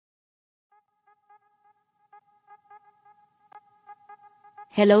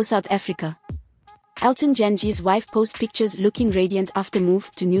Hello South Africa. Elton Jantjies' wife posts pictures looking radiant after move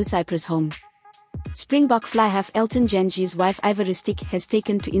to new Cyprus home. Springbok fly half Elton Jantjies' wife Ristic has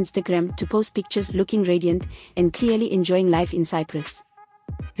taken to Instagram to post pictures looking radiant and clearly enjoying life in Cyprus.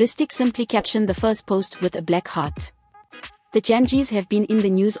 Ristic simply captioned the first post with a black heart. The Jantjies have been in the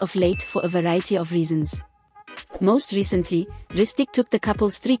news of late for a variety of reasons. Most recently, Ristic took the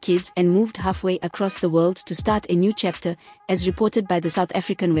couple's 3 kids and moved halfway across the world to start a new chapter, as reported by the South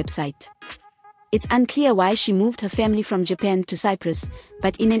African website. It's unclear why she moved her family from Japan to Cyprus,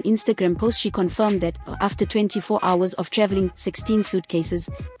 but in an Instagram post she confirmed that, after 24 hours of traveling, 16 suitcases,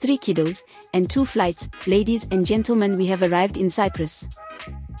 3 kiddos, and 2 flights, ladies and gentlemen, we have arrived in Cyprus.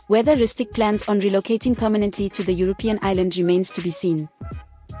 Whether Ristic plans on relocating permanently to the European island remains to be seen.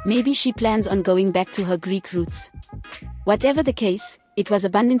 Maybe she plans on going back to her Greek roots. Whatever the case, it was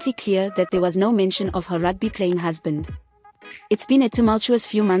abundantly clear that there was no mention of her rugby-playing husband. It's been a tumultuous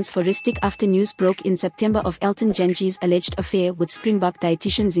few months for Ristic after news broke in September of Elton Jantjies' alleged affair with Springbok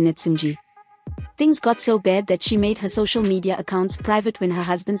dietitian Cyprus. Things got so bad that she made her social media accounts private when her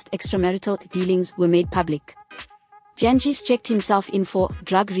husband's extramarital dealings were made public. Jantjies checked himself in for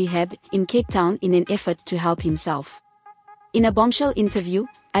drug rehab in Cape Town in an effort to help himself. In a bombshell interview,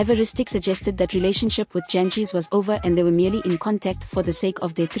 Ristic suggested that relationship with Jantjies was over and they were merely in contact for the sake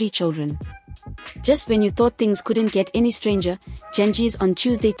of their 3 children. Just when you thought things couldn't get any stranger, Jantjies on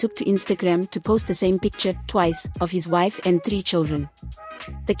Tuesday took to Instagram to post the same picture twice of his wife and 3 children.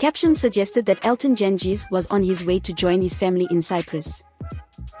 The caption suggested that Elton Jantjies was on his way to join his family in Cyprus.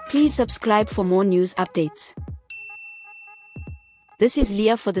 Please subscribe for more news updates. This is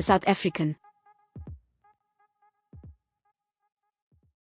Leah for the South African.